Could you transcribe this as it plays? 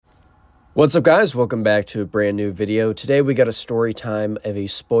What's up, guys? Welcome back to a brand new video. Today we got a story time of a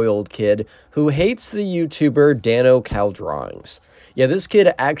spoiled kid who hates the YouTuber Danno Cal Drawings. Yeah, this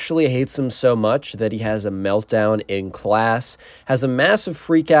kid actually hates him so much that he has a meltdown in class, has a massive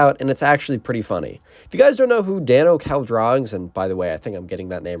freak out, and it's actually pretty funny. If you guys don't know who Danno Cal Drawings, and by the way, I think I'm getting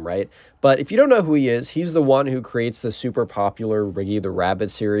that name right, but if you don't know who he is, he's the one who creates the super popular Riggy the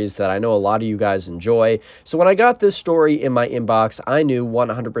Rabbit series that I know a lot of you guys enjoy. So when I got this story in my inbox, I knew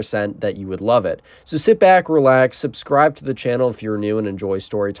 100% that you would love it. So sit back, relax, subscribe to the channel if you're new and enjoy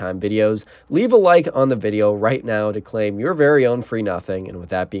storytime videos. Leave a like on the video right now to claim your very own free nothing. And with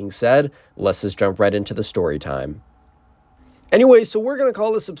that being said, let's just jump right into the story time. Anyway, so we're going to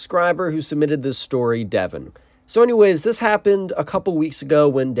call the subscriber who submitted this story Devin. So anyways, this happened a couple weeks ago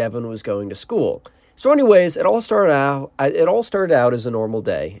when Devin was going to school. So anyways, it all started out as a normal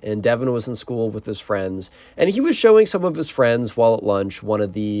day, and Devin was in school with his friends, and he was showing some of his friends while at lunch one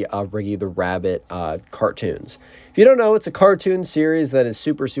of the Riggy the Rabbit cartoons. If you don't know, it's a cartoon series that is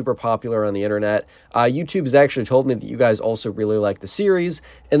super popular on the internet. YouTube has actually told me that you guys also really like the series,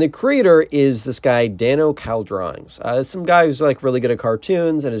 and the creator is this guy Danno Cal Drawings. Some guy who's like really good at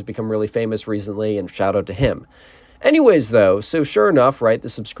cartoons and has become really famous recently, and shout out to him. Anyways, though, so sure enough, right, the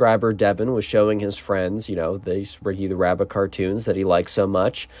subscriber Devin was showing his friends, you know, these Riggy the Rabbit cartoons that he likes so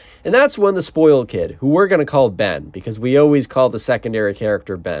much. And that's when the spoiled kid, who we're going to call Ben, because we always call the secondary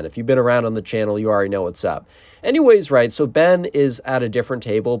character Ben. If you've been around on the channel, you already know what's up. Anyways, right, so Ben is at a different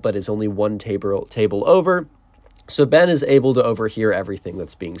table, but is only one table over. So Ben is able to overhear everything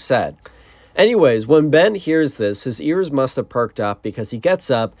that's being said. Anyways, when Ben hears this, his ears must have perked up because he gets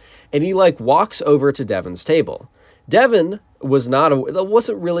up and he walks over to Devin's table. Devin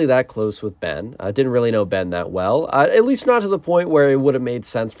wasn't really that close with Ben. Didn't really know Ben that well, at least not to the point where it would have made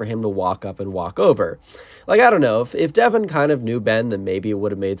sense for him to walk up and walk over. I don't know, if Devin kind of knew Ben, then maybe it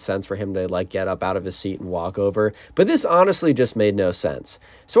would have made sense for him to, get up out of his seat and walk over. But this honestly just made no sense.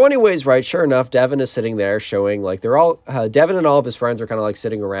 So anyways, right, sure enough, Devin is sitting there showing, Devin and all of his friends are kind of,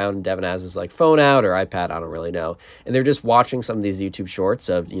 sitting around, and Devin has his, phone out or iPad, I don't really know. And they're just watching some of these YouTube shorts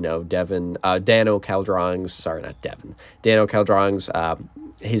of, Danno Cal Drawings, sorry, not Devin, Danno Cal Drawings,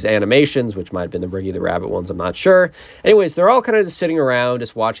 his animations, which might have been the Riggy the Rabbit ones, I'm not sure. Anyways, they're all kind of just sitting around,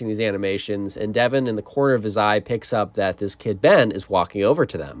 just watching these animations, and Devin, in the corner of his eye, picks up that this kid Ben is walking over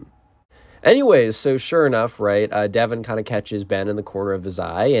to them. Anyways, so sure enough, right, Devin kind of catches Ben in the corner of his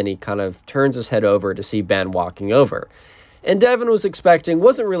eye, and he kind of turns his head over to see Ben walking over. And Devin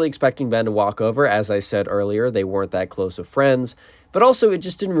wasn't really expecting Ben to walk over. As I said earlier, they weren't that close of friends, but also it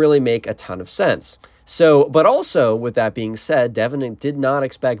just didn't really make a ton of sense. So, but also, with that being said, Devin did not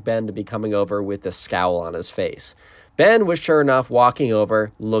expect Ben to be coming over with a scowl on his face. Ben was sure enough walking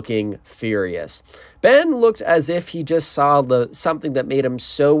over, looking furious. Ben looked as if he just saw something that made him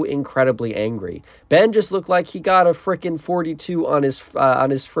so incredibly angry. Ben just looked like he got a frickin' 42 on his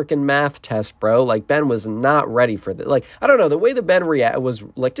frickin' math test, bro. Ben was not ready for this. I don't know, the way that Ben was,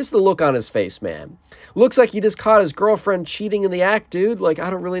 just the look on his face, man. Looks like he just caught his girlfriend cheating in the act, dude. I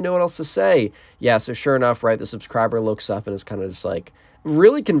don't really know what else to say. Yeah, so sure enough, right, the subscriber looks up and is kind of just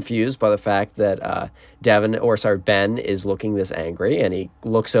really confused by the fact that Ben is looking this angry, and he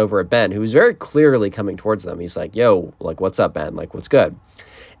looks over at Ben, who's very clearly coming towards them. He's like, yo, what's up, Ben? What's good?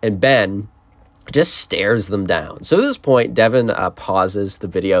 And Ben just stares them down. So at this point, Devin pauses the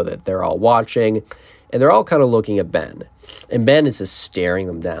video that they're all watching, and they're all kind of looking at Ben. And Ben is just staring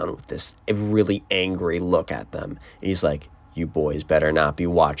them down with this really angry look at them. And he's like, you boys better not be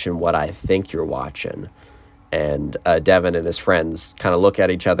watching what I think you're watching. And Devin and his friends kind of look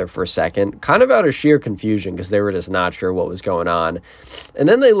at each other for a second, kind of out of sheer confusion because they were just not sure what was going on. And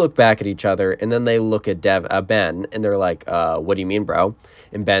then they look back at each other, and then they look at Ben, and they're like, what do you mean, bro?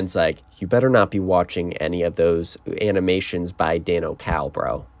 And Ben's like, you better not be watching any of those animations by Danno Cal,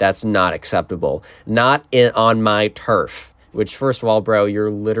 bro. That's not acceptable. Not on my turf. Which, first of all, bro,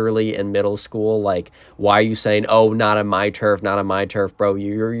 you're literally in middle school. Why are you saying, oh, not on my turf, bro?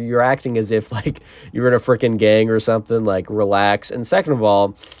 You're acting as if, you're in a freaking gang or something. Relax. And second of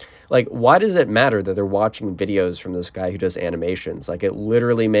all, why does it matter that they're watching videos from this guy who does animations? It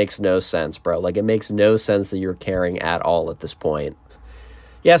literally makes no sense, bro. It makes no sense that you're caring at all at this point.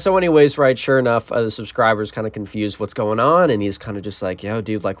 Yeah, so anyways, right, sure enough, the subscriber's kind of confused what's going on, and he's kind of just yo,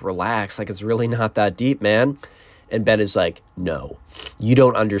 dude, relax. It's really not that deep, man. And Ben is like, no, you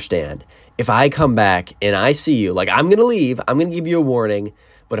don't understand. If I come back and I see you, I'm going to leave, I'm going to give you a warning.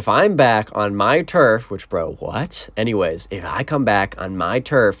 But if I'm back on my turf, which, bro, what? Anyways, if I come back on my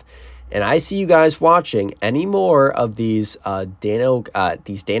turf and I see you guys watching any more of these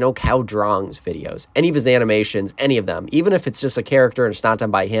Danno Cal Drawings videos, any of his animations, any of them, even if it's just a character and it's not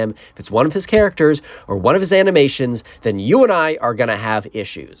done by him, if it's one of his characters or one of his animations, then you and I are going to have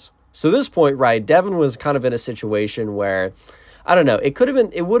issues. So at this point, right, Devin was kind of in a situation where, I don't know, it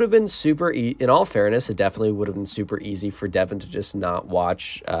would have been super, in all fairness, it definitely would have been super easy for Devin to just not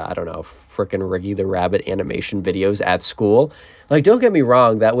watch, I don't know, frickin' Riggy the Rabbit animation videos at school. Like, don't get me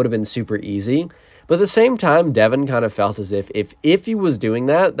wrong, that would have been super easy. But at the same time, Devin kind of felt as if he was doing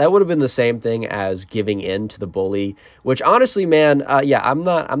that, that would have been the same thing as giving in to the bully, which honestly, man, yeah,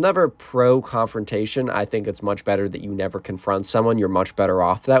 I'm never pro confrontation. I think it's much better that you never confront someone. You're much better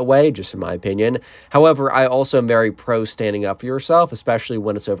off that way, just in my opinion. However, I also am very pro standing up for yourself, especially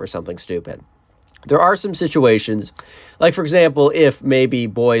when it's over something stupid. There are some situations, like for example, if maybe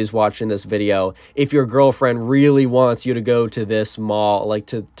boys watching this video, if your girlfriend really wants you to go to this mall, like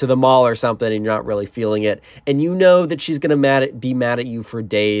to the mall or something, and you're not really feeling it, and you know that she's going to be mad at you for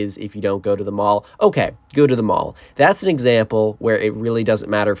days if you don't go to the mall, okay, go to the mall. That's an example where it really doesn't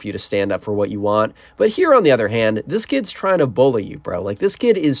matter for you to stand up for what you want. But here, on the other hand, this kid's trying to bully you, bro. Like, this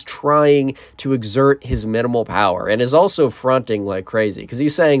kid is trying to exert his minimal power and is also fronting like crazy because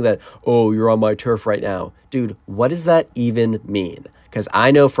he's saying that, oh, you're on my turf right now. Dude, what does that even mean? Because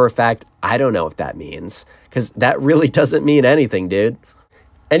I know for a fact, I don't know what that means. Because that really doesn't mean anything, dude.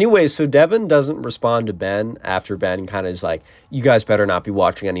 Anyway, so Devin doesn't respond to Ben after Ben kind of is like, you guys better not be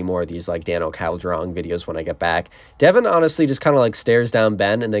watching any more of these like Danno Cal Drawing videos when I get back. Devin honestly just kind of like stares down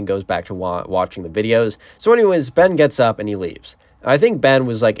Ben and then goes back to watching the videos. So anyways, Ben gets up and he leaves. I think Ben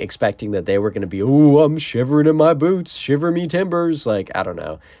was like expecting that they were going to be, oh, I'm shivering in my boots, shiver me timbers. Like, I don't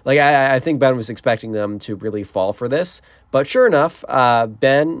know. Like, I think Ben was expecting them to really fall for this. But sure enough,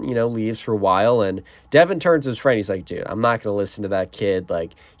 Ben, leaves for a while, and Devin turns to his friend. He's like, dude, I'm not going to listen to that kid.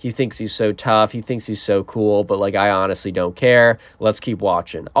 Like, he thinks he's so tough. He thinks he's so cool, but like, I honestly don't care. Let's keep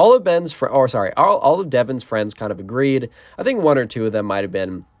watching. All of Devin's friends kind of agreed. I think one or two of them might have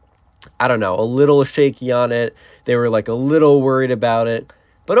been, I don't know, a little shaky on it. They were like a little worried about it.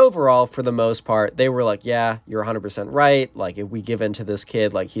 But overall, for the most part, they were like, yeah, you're 100% right. Like, if we give in to this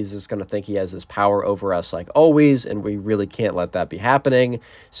kid, like, he's just going to think he has this power over us like always, and we really can't let that be happening.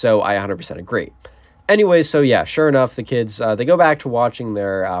 So I 100% agree. Anyway, so yeah, sure enough, the kids, they go back to watching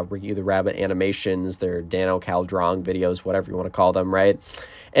their Riggy the Rabbit animations, their Danno Cal Drawing videos, whatever you want to call them, right?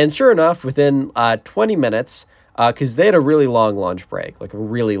 And sure enough, within 20 minutes, because they had a really long lunch break, like a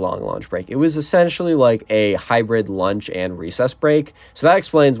really long lunch break. It was essentially like a hybrid lunch and recess break. So that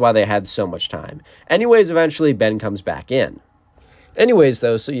explains why they had so much time. Anyways, eventually Ben comes back in. Anyways,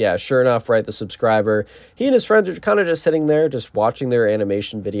 though, so yeah, sure enough, right, the subscriber, he and his friends are kind of just sitting there, just watching their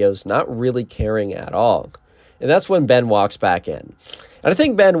animation videos, not really caring at all. And that's when Ben walks back in. And I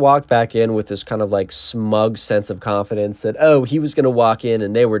think Ben walked back in with this kind of like smug sense of confidence that, oh, he was going to walk in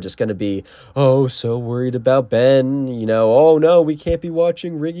and they were just going to be, oh, so worried about Ben, oh no, we can't be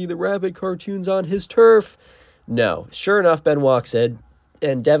watching Riggy the Rabbit cartoons on his turf. No, sure enough, Ben walks in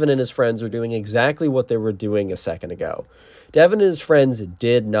and Devin and his friends are doing exactly what they were doing a second ago. Devin and his friends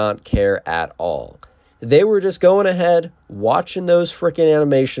did not care at all. They were just going ahead, watching those freaking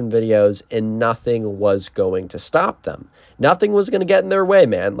animation videos, and nothing was going to stop them. Nothing was going to get in their way,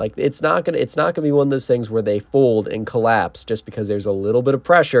 man. Like, it's not going to be one of those things where they fold and collapse just because there's a little bit of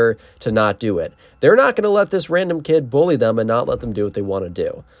pressure to not do it. They're not going to let this random kid bully them and not let them do what they want to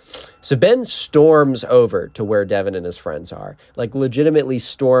do. So Ben storms over to where Devin and his friends are. Like, legitimately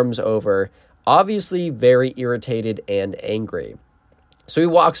storms over, obviously very irritated and angry. So he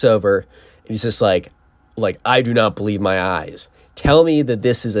walks over, and he's just like, I do not believe my eyes. Tell me that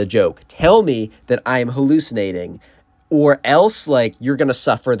this is a joke. Tell me that I am hallucinating, or else, like, you're going to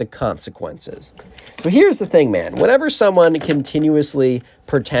suffer the consequences. So here's the thing, man. Whenever someone continuously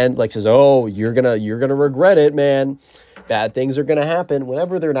pretend, like, says, oh, you're going to regret it, man. Bad things are going to happen.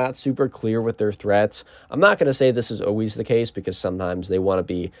 Whenever they're not super clear with their threats, I'm not going to say this is always the case because sometimes they want to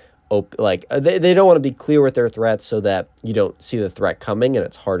be they don't want to be clear with their threats so that you don't see the threat coming and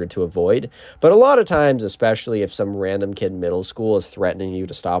it's harder to avoid. But a lot of times, especially if some random kid in middle school is threatening you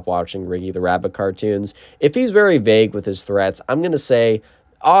to stop watching Riggy the Rabbit cartoons, if he's very vague with his threats, I'm going to say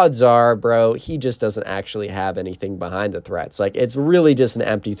odds are, bro, he just doesn't actually have anything behind the threats. Like, it's really just an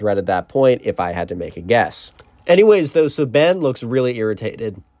empty threat at that point if I had to make a guess. Anyways, though, so Ben looks really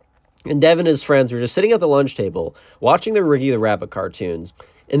irritated. And Devin and his friends were just sitting at the lunch table watching the Riggy the Rabbit cartoons.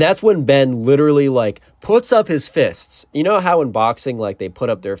 And that's when Ben literally, like, puts up his fists. You know how in boxing, like, they put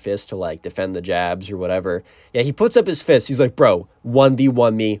up their fists to, like, defend the jabs or whatever? Yeah, he puts up his fists. He's like, bro,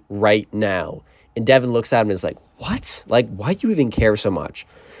 1v1 me right now. And Devin looks at him and is like, what? Like, why do you even care so much?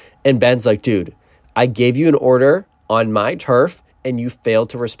 And Ben's like, dude, I gave you an order on my turf and you failed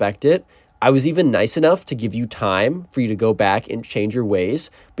to respect it. I was even nice enough to give you time for you to go back and change your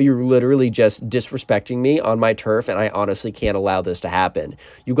ways, but you're literally just disrespecting me on my turf, and I honestly can't allow this to happen.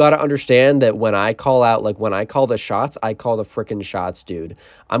 You got to understand that when I call out, like when I call the shots, I call the frickin' shots, dude.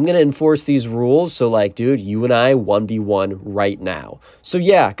 I'm going to enforce these rules, so like, dude, you and I 1v1 right now. So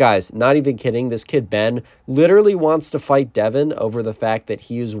yeah, guys, not even kidding, this kid Ben literally wants to fight Devin over the fact that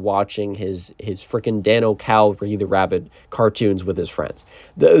he is watching his frickin' Danno Cal Ricky the Rabbit cartoons with his friends.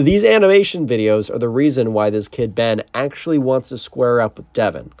 These animations videos are the reason why this kid Ben actually wants to square up with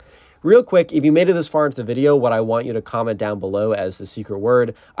Devin. Real quick, if you made it this far into the video, what I want you to comment down below as the secret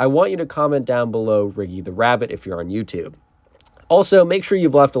word, I want you to comment down below Riggy the Rabbit if you're on YouTube. Also, make sure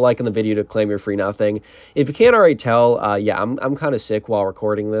you've left a like on the video to claim your free nothing. If you can't already tell, yeah, I'm kind of sick while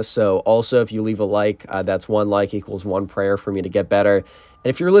recording this. So also, if you leave a like, that's one like equals one prayer for me to get better. And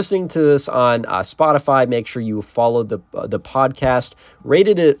if you're listening to this on Spotify, make sure you follow the podcast,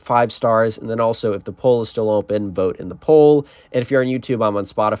 rated it 5 stars, and then also if the poll is still open, vote in the poll. And if you're on YouTube, I'm on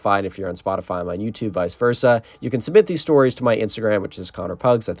Spotify, and if you're on Spotify, I'm on YouTube, vice versa. You can submit these stories to my Instagram, which is Connor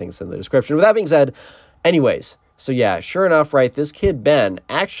Pugs. I think it's in the description. With that being said, anyways, so yeah, sure enough, right, this kid Ben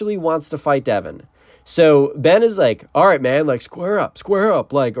actually wants to fight Devin. So Ben is like, all right, man, like square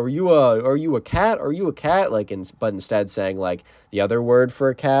up. Like, are you a cat? Are you a cat? Like, but instead saying like the other word for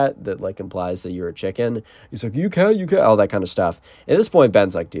a cat that like implies that you're a chicken. He's like, you cat, all that kind of stuff. At this point,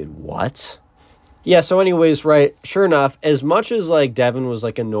 Ben's like, dude, what? Yeah, so anyways, right, sure enough, as much as, like, Devin was,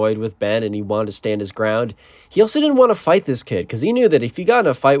 like, annoyed with Ben and he wanted to stand his ground, he also didn't want to fight this kid because he knew that if he got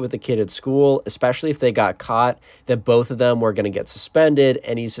in a fight with a kid at school, especially if they got caught, that both of them were going to get suspended,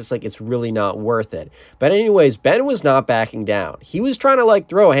 and he's just like, it's really not worth it. But anyways, Ben was not backing down. He was trying to, like,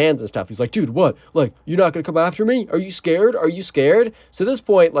 throw hands and stuff. He's like, dude, what? Like, you're not going to come after me? Are you scared? Are you scared? So at this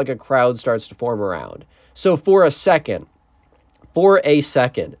point, like, a crowd starts to form around. So for a second,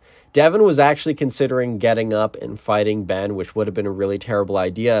 Devin was actually considering getting up and fighting Ben, which would have been a really terrible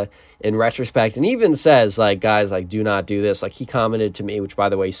idea in retrospect. And he even says, like, guys, like, do not do this. Like, he commented to me, which, by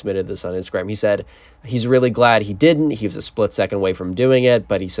the way, he submitted this on Instagram. He said he's really glad he didn't. He was a split second away from doing it.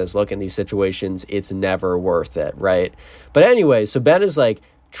 But he says, look, in these situations, it's never worth it, right? But anyway, so Ben is, like,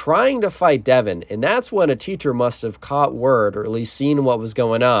 trying to fight Devin. And that's when a teacher must have caught word or at least seen what was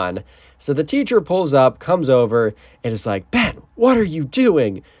going on. So the teacher pulls up, comes over, and is like, Ben, what are you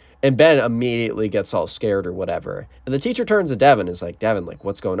doing? And Ben immediately gets all scared or whatever. And the teacher turns to Devin and is like, Devin, like,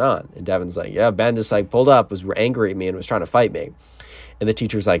 what's going on? And Devin's like, yeah, Ben just, like, pulled up, was angry at me and was trying to fight me. And the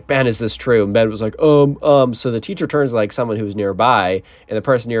teacher's like, Ben, is this true? And Ben was like, So the teacher turns to, like, someone who's nearby. And the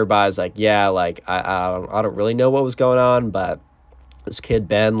person nearby is like, yeah, like, I don't really know what was going on, but this kid,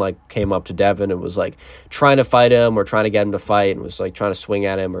 Ben, like, came up to Devin and was, like, trying to fight him or trying to get him to fight and was, like, trying to swing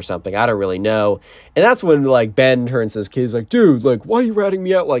at him or something. I don't really know. And that's when, like, Ben turns to his kid. He's like, dude, like, why are you ratting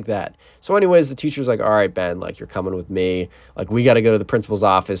me out like that? So anyways, the teacher's like, all right, Ben, like, you're coming with me. Like, we got to go to the principal's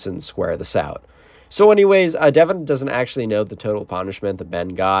office and square this out. So anyways, Devin doesn't actually know the total punishment that Ben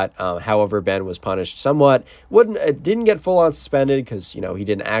got. However, Ben was punished somewhat. Didn't get full-on suspended because, you know, he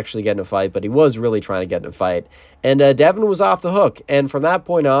didn't actually get in a fight, but he was really trying to get in a fight. And Devin was off the hook. And from that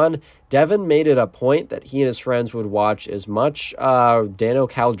point on, Devin made it a point that he and his friends would watch as much Danno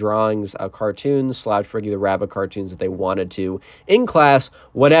Cal Drawings cartoons / Ricky the Rabbit cartoons that they wanted to in class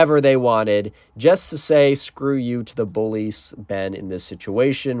whenever they wanted, just to say screw you to the bullies, Ben, in this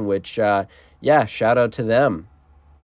situation, which... yeah, shout out to them.